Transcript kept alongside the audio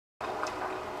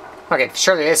Okay,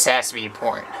 surely this has to be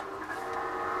important.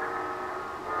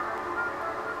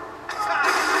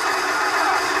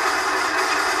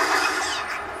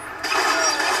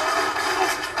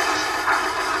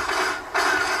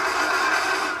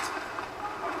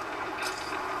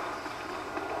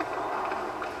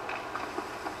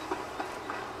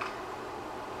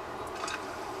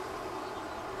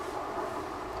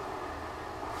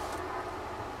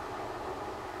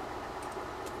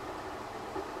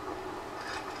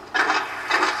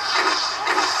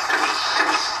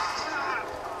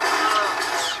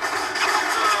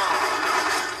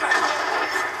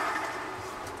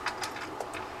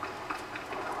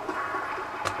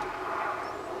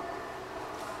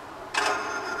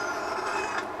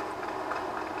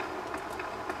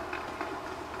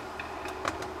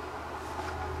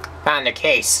 Found the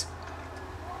case.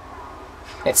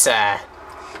 It's,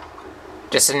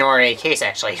 just an ordinary case,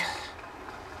 actually.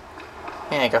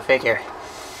 Yeah, go figure.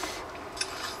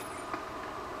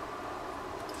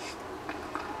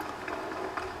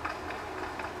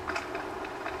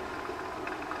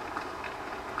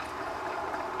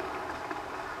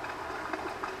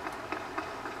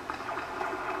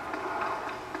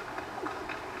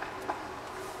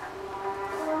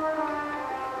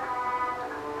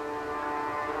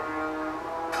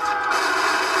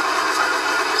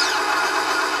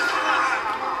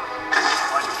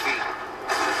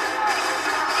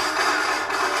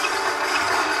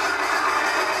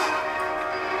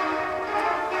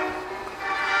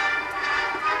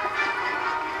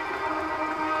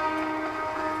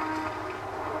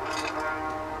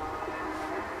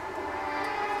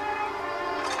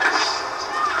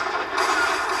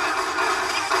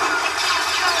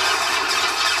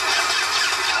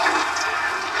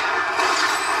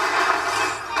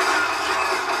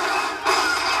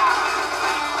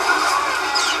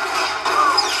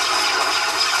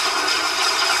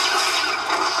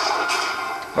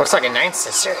 Looks like a ninth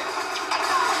sister.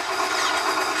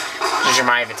 Just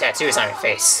remind me of the tattoos on her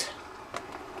face.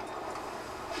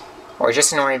 Or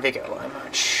just an ordinary Vigo, I'm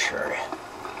not sure.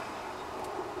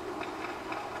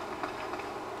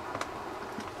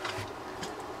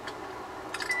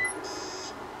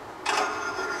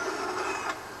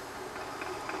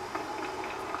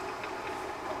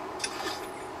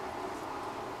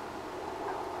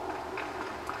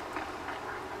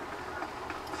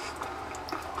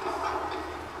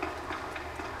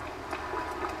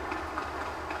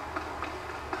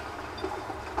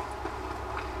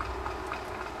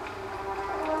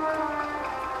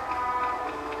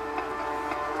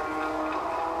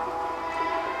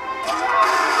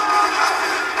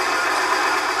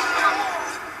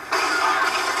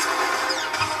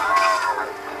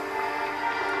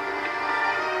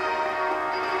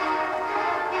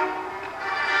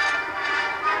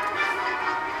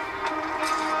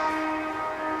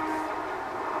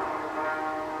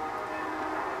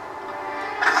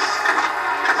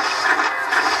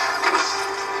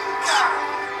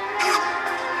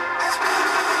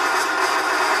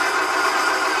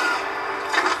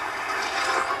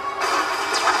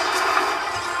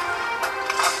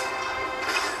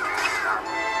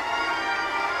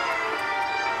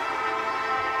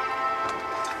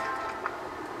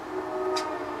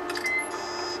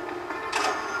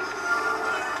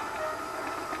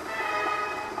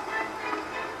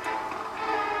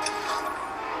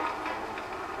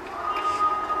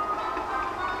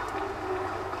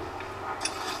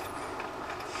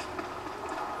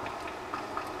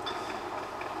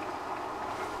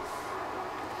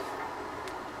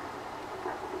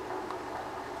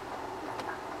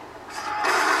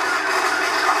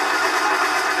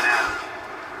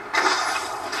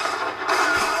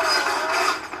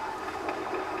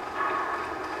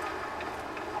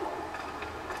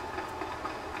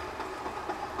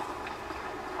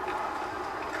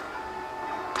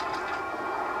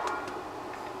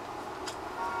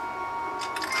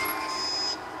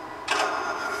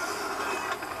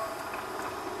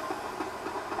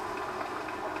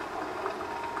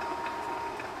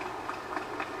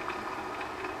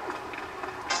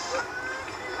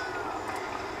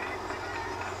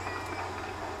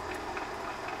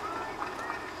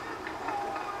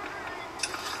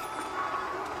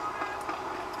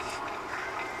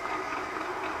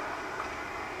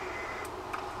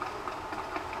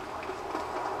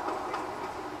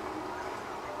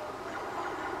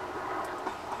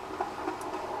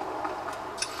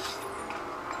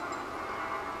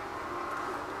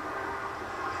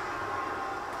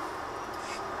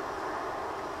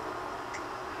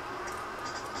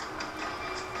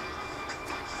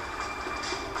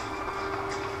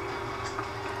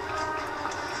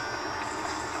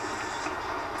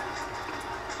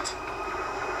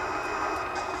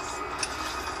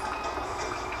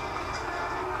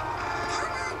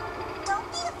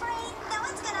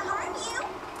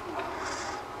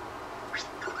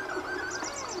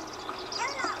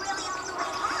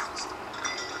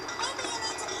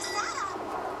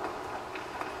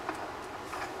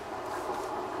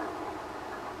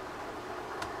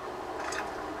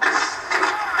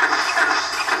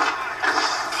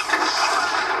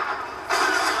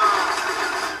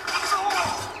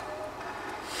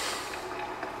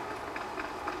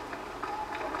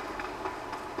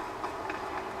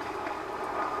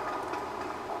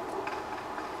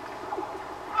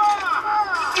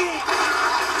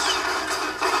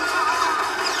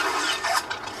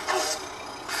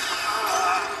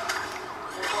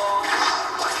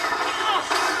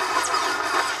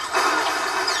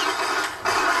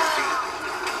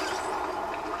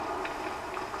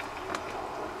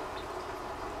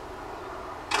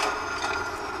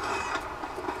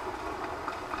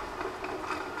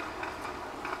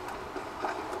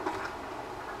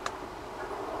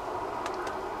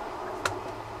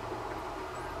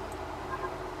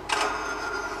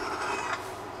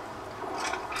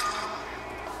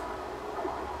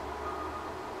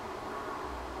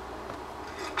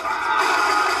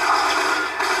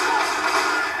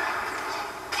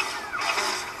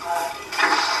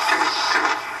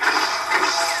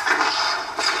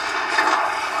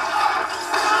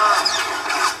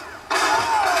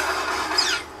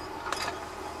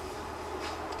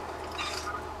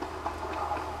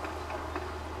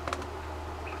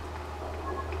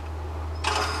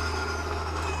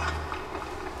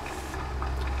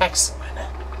 Excellent.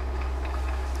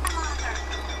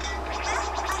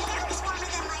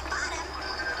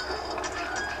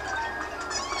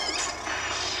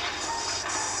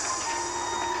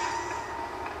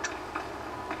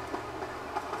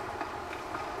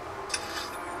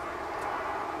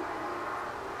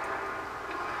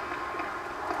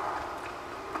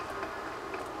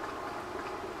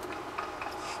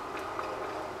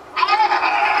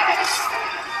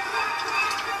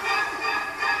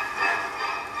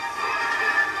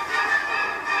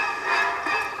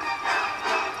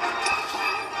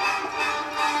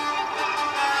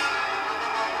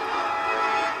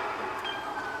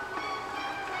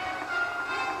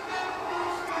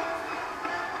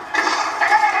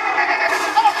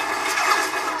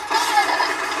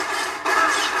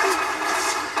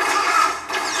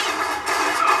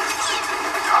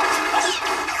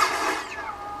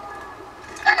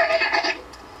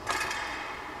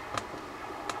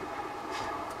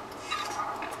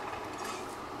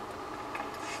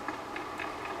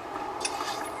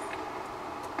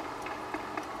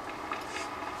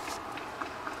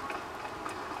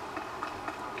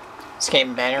 It's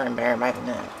getting better and better by the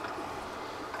minute.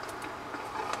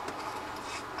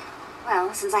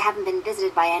 Well, since I haven't been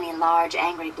visited by any large,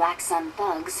 angry Black Sun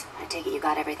thugs, I take it you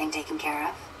got everything taken care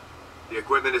of? The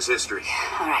equipment is history.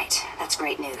 All right, that's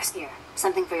great news. Here,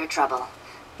 something for your trouble.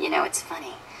 You know, it's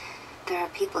funny. There are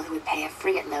people who would pay a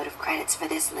frigate load of credits for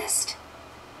this list.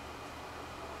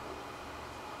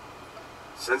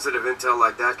 Sensitive intel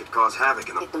like that could cause havoc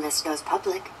in the... If the list goes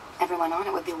public, everyone on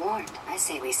it would be warned. I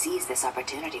say we seize this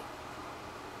opportunity.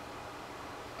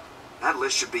 That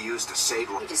list should be used to save...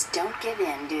 You just don't give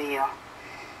in, do you?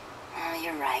 Oh,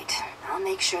 you're right. I'll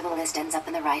make sure the list ends up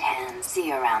in the right hands. See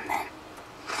you around then.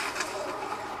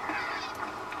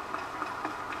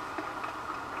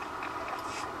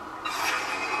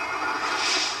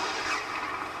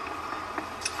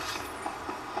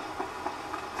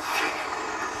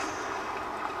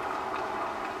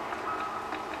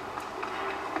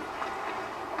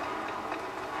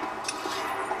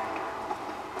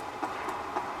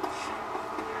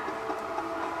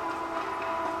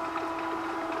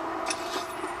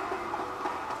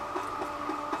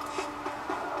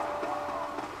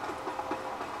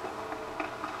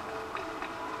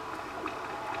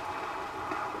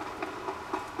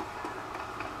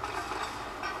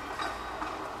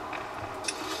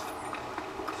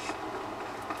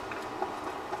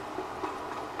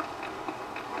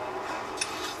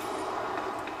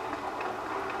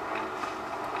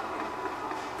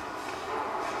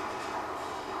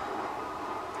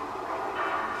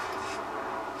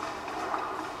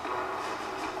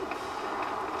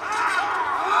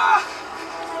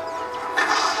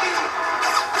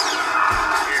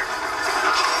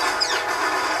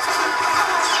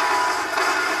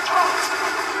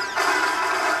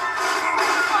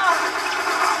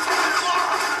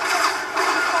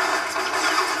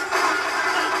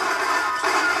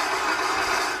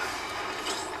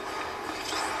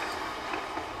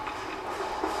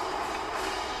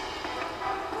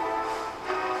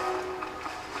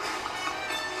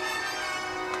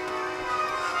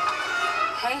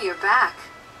 Hey, you're back.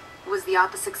 Was the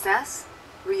op a success?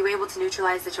 Were you able to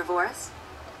neutralize the Trevorus?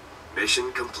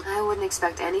 Mission complete. I wouldn't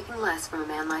expect anything less from a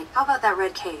man like... How about that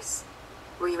red case?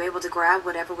 Were you able to grab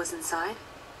whatever was inside?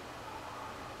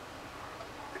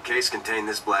 The case contained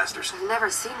this blaster. I've never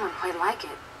seen one quite like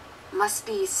it. Must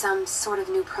be some sort of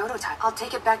new prototype. I'll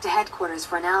take it back to headquarters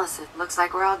for analysis. Looks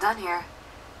like we're all done here.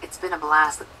 It's been a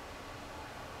blast.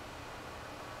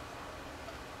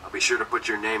 I'll be sure to put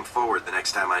your name forward the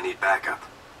next time I need backup.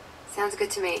 Sounds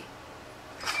good to me.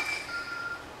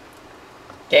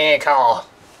 Getting a call.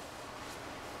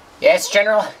 Yes,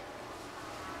 General?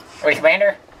 Are we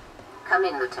Commander? Come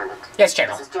in, Lieutenant. Yes,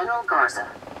 General. This is General Garza.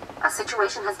 A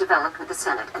situation has developed with the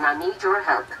Senate, and I need your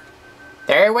help.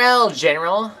 Very well,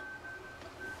 General.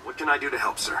 What can I do to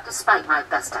help, sir? Despite my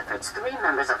best efforts, 3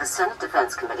 members of the Senate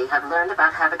Defense Committee have learned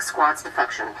about Havoc Squad's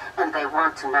defection, and they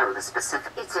want to know the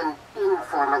specific... It's an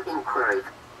informal inquiry.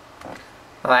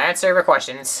 Well, I answer your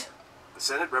questions. The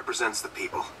Senate represents the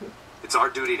people. It's our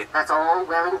duty to... That's all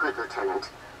well and good, Lieutenant.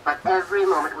 But every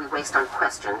moment we waste on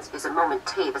questions is a moment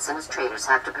Tavis and his traitors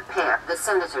have to prepare. The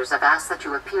senators have asked that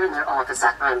you appear in their office.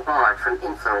 I'm barred from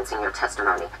influencing your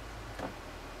testimony.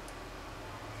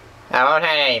 I won't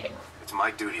have anything. It's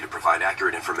my duty to provide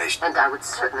accurate information. And I would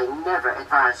certainly never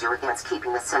advise you against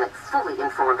keeping the Senate fully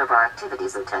informed of our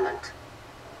activities, Lieutenant.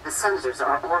 The senators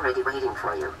are already waiting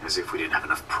for you. As if we didn't have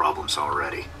enough problems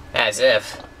already. As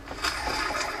if.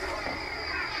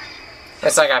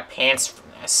 Guess I got pants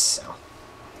from this, so.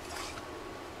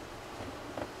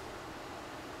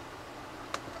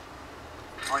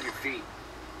 On your feet.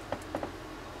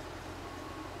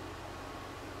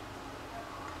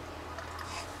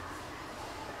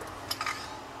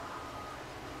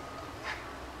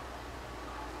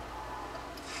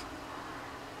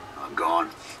 I'm gone.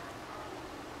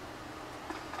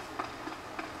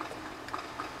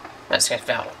 I'm just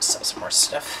gonna sell some more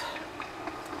stuff.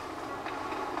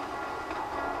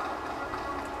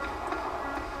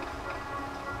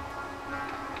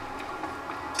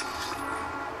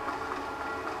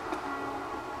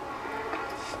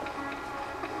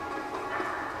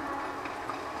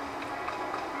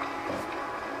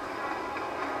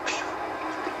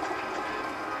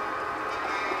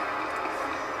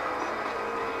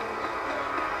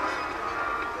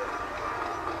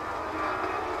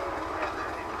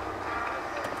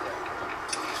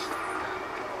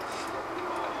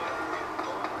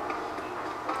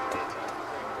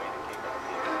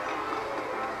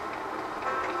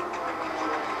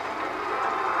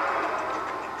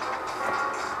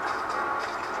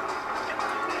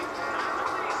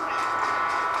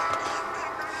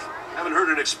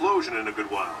 Explosion in a good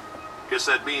while. Guess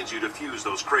that means you defused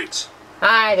those crates.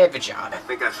 I did the job. I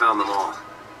think I found them all.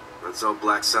 Let's hope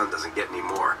Black Sun doesn't get any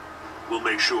more. We'll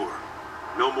make sure.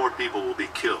 No more people will be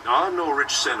killed. I'm no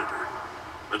rich senator,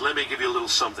 but let me give you a little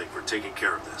something for taking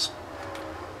care of this.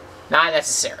 Not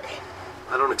necessary.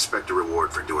 I don't expect a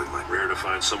reward for doing my... Rare to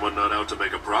find someone not out to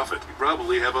make a profit. You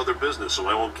probably have other business, so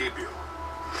I won't keep you.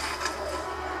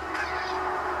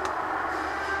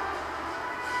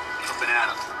 Up and at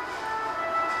 'em.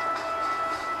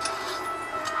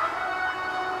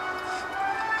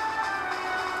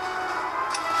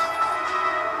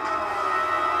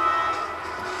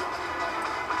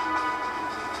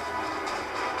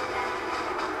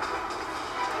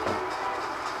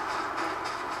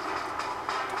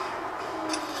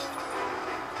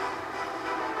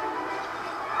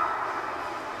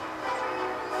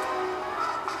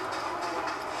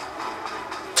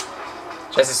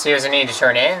 Just as soon as I need to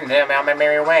turn in, then I'm on my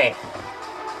merry way.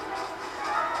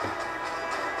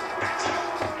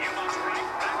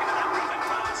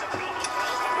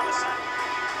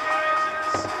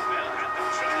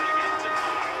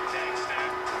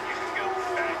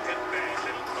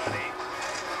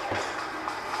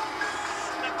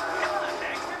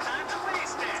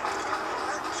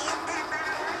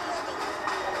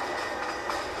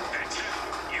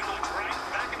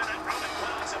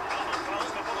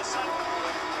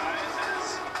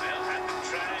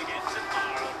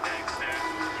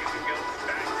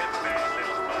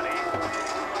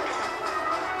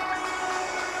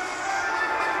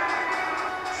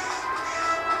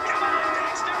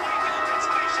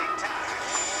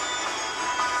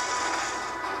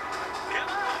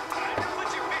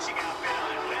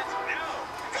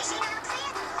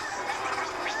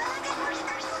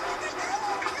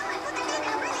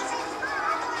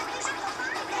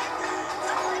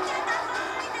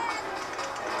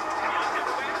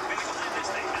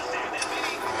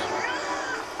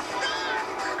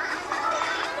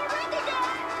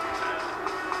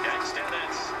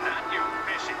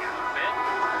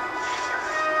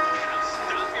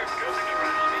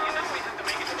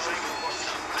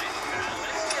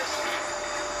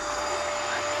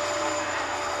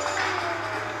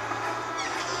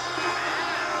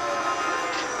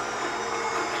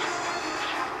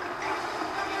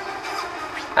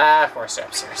 Of course they're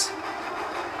upstairs.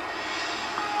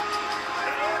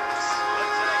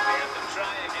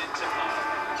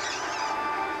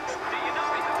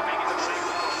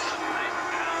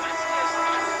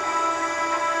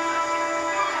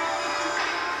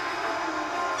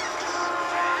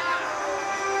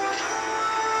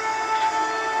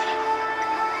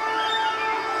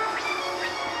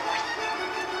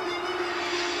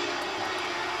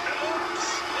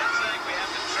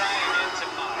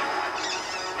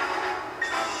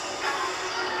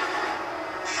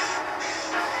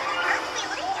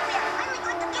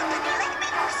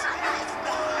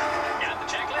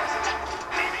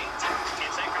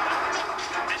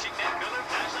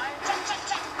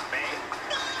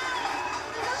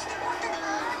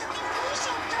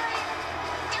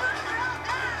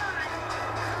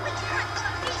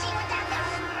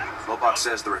 Box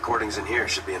says the recordings in here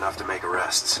should be enough to make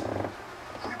arrests.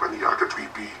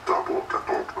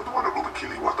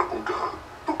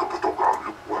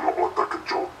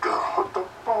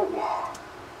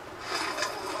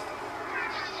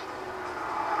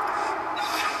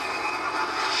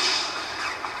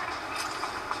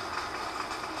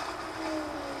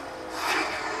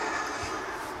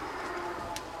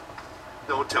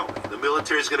 Don't tell me. The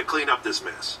military's gonna clean up this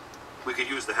mess. We could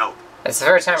use the help. It's the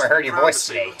first time I heard your voice Proud to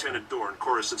say today. Lieutenant Dorn,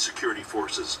 Coruscant Security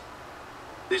Forces.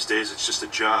 These days, it's just a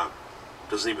job.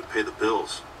 Doesn't even pay the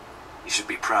bills. You should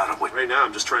be proud of what... Right now,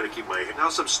 I'm just trying to keep my... Now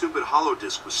some stupid hollow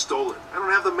disk was stolen. I don't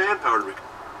have the manpower to...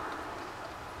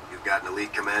 You've got an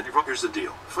elite commander. Here's the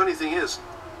deal. Funny thing is...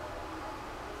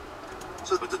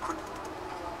 So, but the...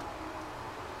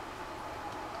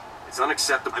 It's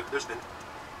unacceptable. There's been...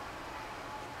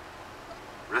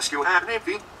 Rescue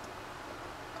Navy.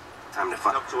 Time to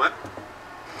find... Up to what?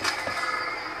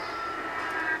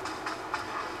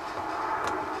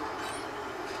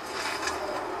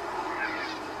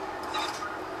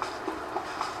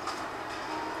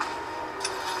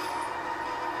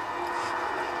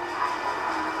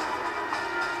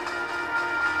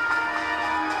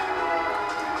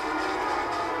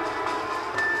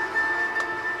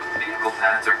 Vehicle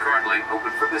paths are currently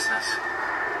open for business.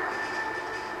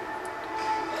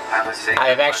 Have a safe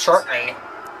I'll be back shortly.